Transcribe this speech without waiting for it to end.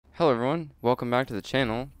Hello everyone, welcome back to the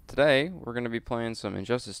channel. Today we're going to be playing some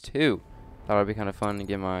Injustice 2. Thought it'd be kind of fun to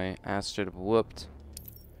get my ass straight up whooped.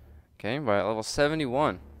 Okay, by level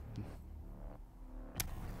 71.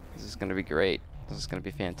 This is going to be great. This is going to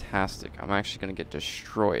be fantastic. I'm actually going to get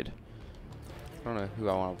destroyed. I don't know who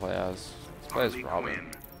I want to play as. Let's play as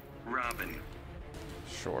Robin. Robin.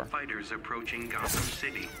 Sure. Fighters approaching Gotham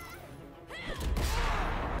City.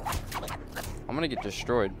 I'm going to get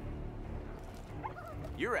destroyed.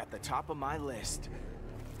 You're at the top of my list.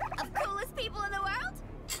 Of coolest people in the world?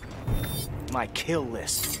 My kill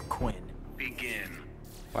list, Quinn. Begin.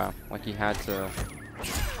 Wow, like he had to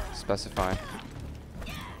specify.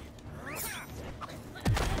 I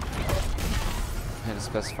had to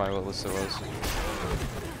specify what list it was.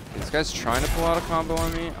 This guy's trying to pull out a combo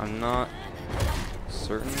on me. I'm not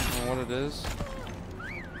certain on what it is.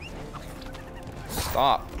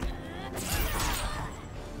 Stop.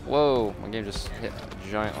 Whoa, my game just hit a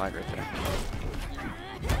giant lag right there.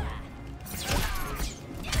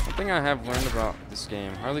 One thing I have learned about this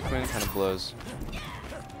game, Harley Quinn kind of blows.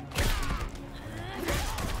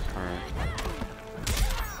 Alright.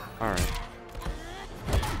 Alright.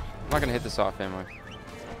 I'm not gonna hit this off, am I?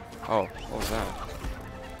 Oh, what was that?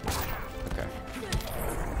 Okay.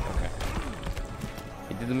 Okay.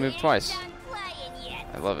 He did the move twice.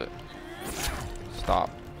 I love it. Stop.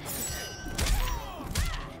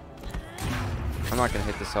 I'm not gonna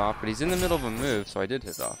hit this off, but he's in the middle of a move, so I did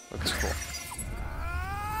hit it off. Okay,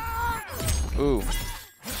 cool. Ooh.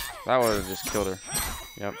 That would have just killed her.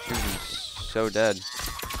 Yep, she would be so dead.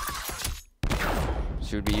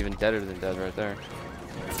 She would be even deader than dead right there.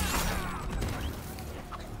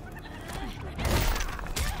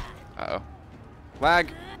 Uh-oh.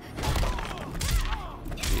 Lag!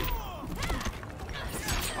 Dude.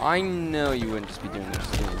 I know you wouldn't just be doing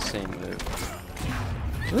this, doing the same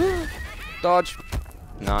move. Dodge.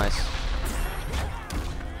 Nice.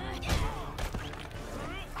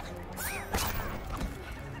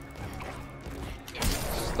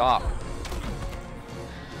 Stop.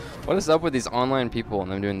 What is up with these online people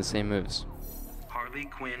and them doing the same moves? Harley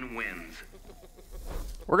Quinn wins.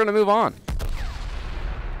 We're gonna move on.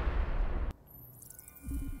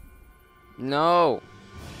 No.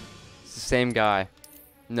 It's the same guy.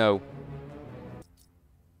 No.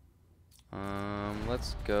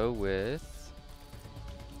 Let's go with...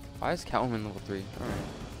 Why is Catwoman level 3? Alright.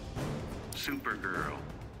 Supergirl.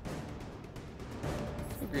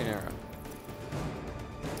 Green Arrow.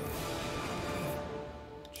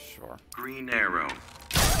 Sure. Green Arrow.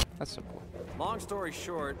 That's simple. Long story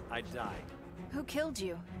short, I died. Who killed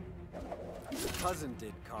you? Your cousin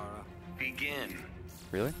did, Kara. Begin.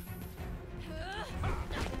 Really?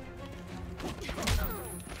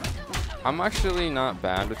 I'm actually not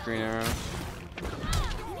bad with Green Arrow.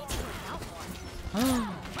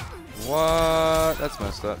 What? That's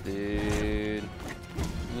messed up, dude. You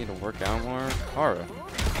need to work out more. Kara.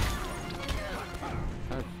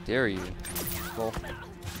 How dare you? Well.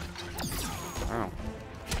 Ow.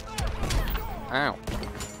 Ow.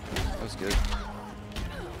 That was good.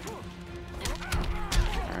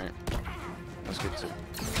 Alright. That was good too.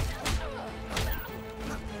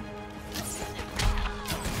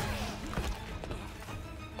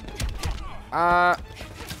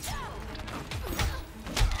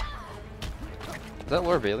 Is that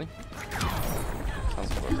Laura Bailey? Sounds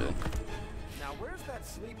like Laura Bailey. Now where's that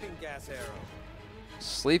sleeping gas arrow?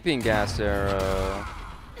 Sleeping gas arrow.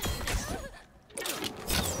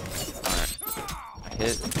 Alright.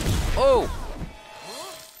 Hit. Oh!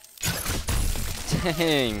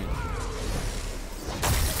 Dang.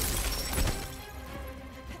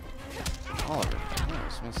 Oliver.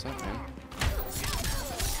 That's messed up, man.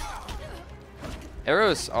 Arrow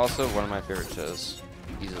is also one of my favorite shows.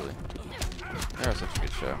 Easily. Arrow's such a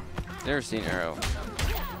good show. Never seen Arrow.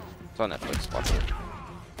 It's on Netflix. Watch it.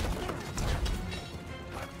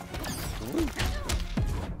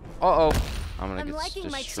 Uh-oh. I'm gonna get liking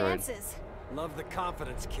destroyed. my chances. Love the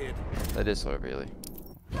confidence, kid. That is so really.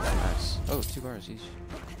 Nice. Oh, 2 bars each.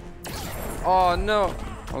 Oh no!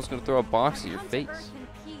 I was gonna throw a box at your face.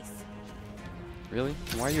 Really?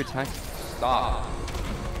 Why are you attacking? Stop.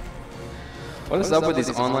 What is up with these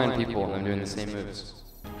online people and them doing the same moves?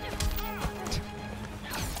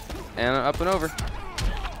 And up and over.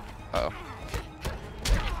 Uh-oh.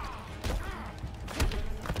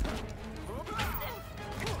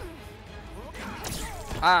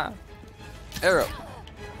 Ah! Arrow!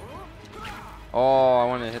 Oh, I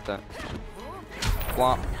wanted to hit that.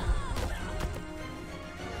 Flop.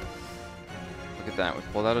 Look at that, we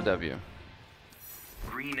pulled out a W.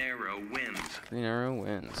 Green Arrow wins. Green Arrow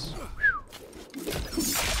wins.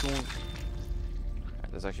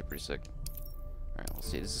 That's actually pretty sick. Alright, let's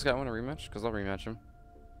see. Does this guy want a rematch? Because I'll rematch him.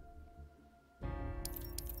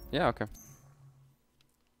 Yeah, okay.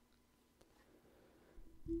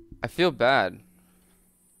 I feel bad.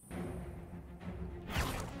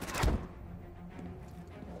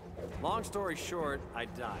 Long story short, I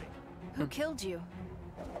died. Who killed you?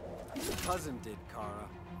 Your cousin did, Kara.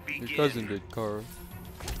 Begin. Your cousin did, Kara.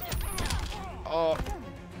 Oh.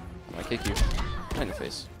 I'm gonna kick you. Right in the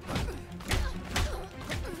face.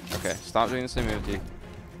 Okay, stop doing the same move, dude.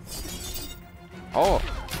 Oh.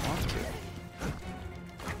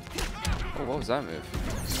 Oh, what was that move?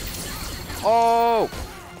 Oh!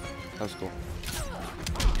 That was cool.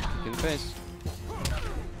 Kick in the face.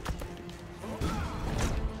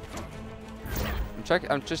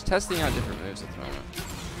 I'm just testing out different moves at the moment.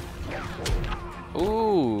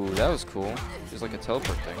 Ooh, that was cool. Just like a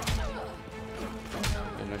teleport thing.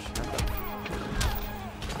 Didn't know she had that.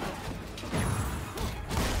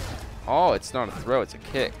 Oh, it's not a throw, it's a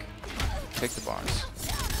kick. Kick the box.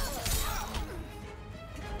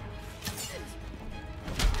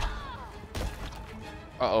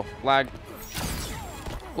 Uh-oh, lag.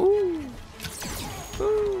 Ooh.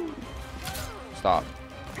 Ooh. Stop.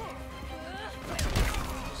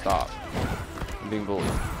 Stop. I'm being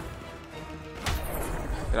bullied.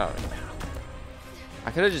 Get out of here. I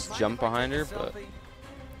could have just jumped behind her, but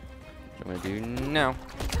what I'm gonna do now.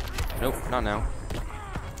 Nope, not now.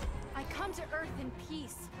 I come to Earth in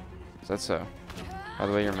peace. Is that so? By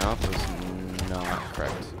the way, your mouth is not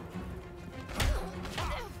correct.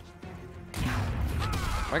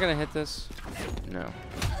 Am I gonna hit this? No.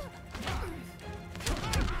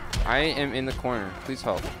 I am in the corner. Please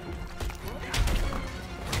help.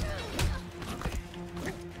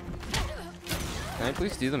 Can I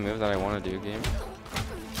please do the move that I want to do, game?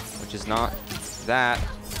 Which is not that.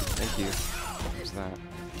 Thank you. What's that?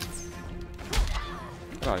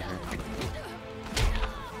 Get out of here.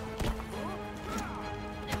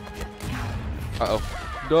 Uh-oh.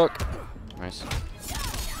 Duck. Nice.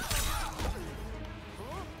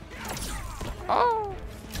 Oh!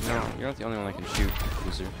 No, you're not the only one that can shoot,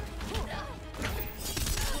 loser.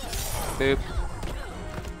 Boop.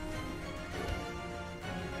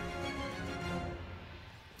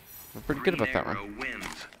 We're pretty good about that one.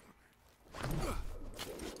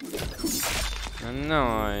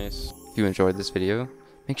 Nice. If you enjoyed this video,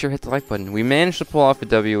 make sure to hit the like button. We managed to pull off a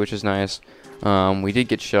W, which is nice. We did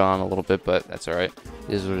get shit on a little bit, but that's alright.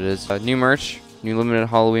 It is what it is. New merch, new limited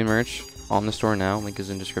Halloween merch on the store now. Link is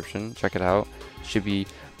in description. Check it out. Should be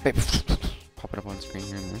popping up on screen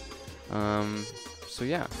here and there. So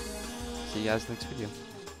yeah. See you guys next video.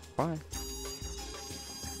 Bye.